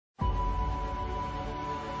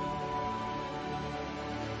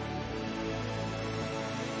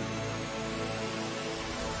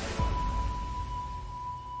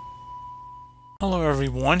Hello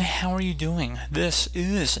everyone, how are you doing? This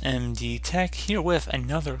is MD Tech here with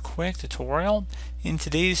another quick tutorial. In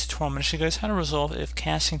today's tutorial, I'm going to show you guys how to resolve if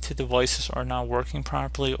casting to devices are not working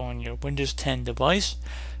properly on your Windows 10 device.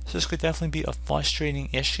 So this could definitely be a frustrating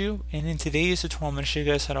issue, and in today's tutorial I'm going to show you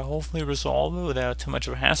guys how to hopefully resolve it without too much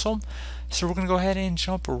of a hassle. So we're going to go ahead and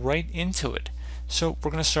jump right into it. So we're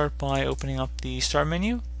going to start by opening up the Start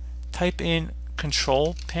menu, type in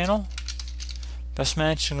Control Panel. Best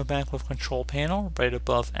match, go back with Control Panel right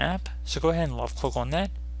above App. So go ahead and left click on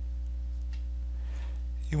that.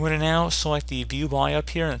 You want to now select the View By up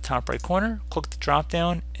here in the top right corner. Click the drop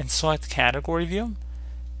down and select Category View.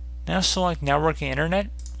 Now select Network and Internet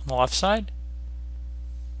on the left side.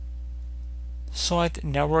 Select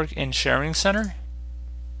Network and Sharing Center.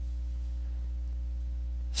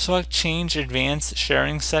 Select Change Advanced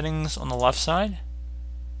Sharing Settings on the left side.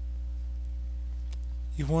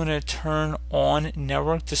 You want to turn on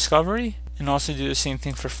network discovery and also do the same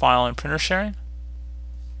thing for file and printer sharing.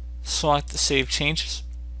 Select the Save Changes.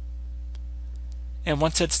 And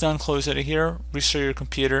once that's done, close out of here, restart your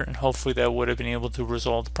computer, and hopefully that would have been able to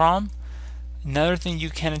resolve the problem. Another thing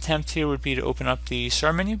you can attempt here would be to open up the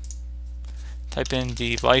Start menu, type in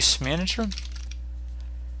Device Manager.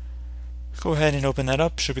 Go ahead and open that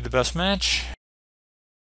up, should be the best match.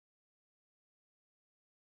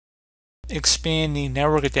 Expand the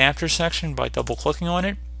network adapter section by double clicking on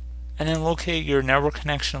it, and then locate your network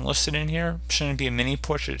connection listed in here. Shouldn't be a mini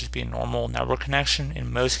port, should just be a normal network connection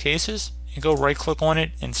in most cases. And go right click on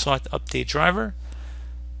it and select Update Driver.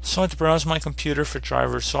 Select Browse My Computer for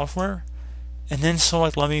driver software, and then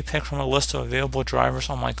select Let me pick from a list of available drivers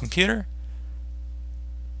on my computer.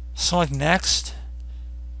 Select Next.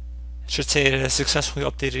 It should say it has successfully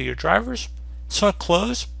updated your drivers. Select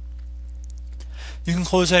Close. You can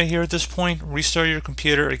close out of here at this point, restart your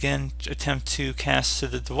computer, again attempt to cast to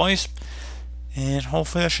the device, and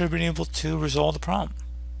hopefully that should have been able to resolve the problem.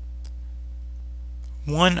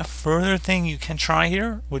 One further thing you can try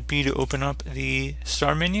here would be to open up the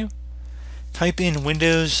Start menu, type in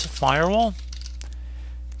Windows Firewall.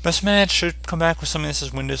 Best match should come back with something that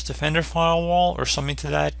says Windows Defender Firewall or something to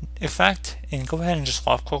that effect, and go ahead and just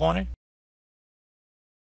left click on it.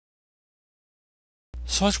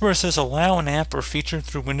 Select where it says Allow an app or feature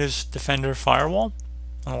through Windows Defender Firewall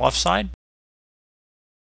on the left side.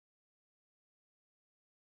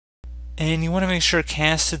 And you want to make sure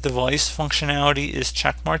casted device functionality is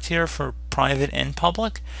checkmarked here for private and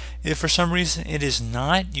public. If for some reason it is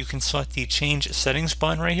not, you can select the Change Settings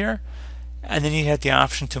button right here, and then you have the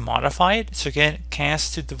option to modify it. So again,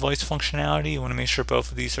 casted device functionality, you want to make sure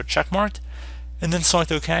both of these are checkmarked, and then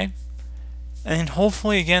select OK. And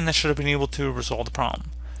hopefully again that should have been able to resolve the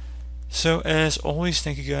problem. So as always,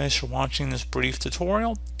 thank you guys for watching this brief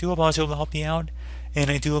tutorial. Do hope I was able to help you out,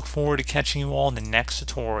 and I do look forward to catching you all in the next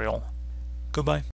tutorial. Goodbye.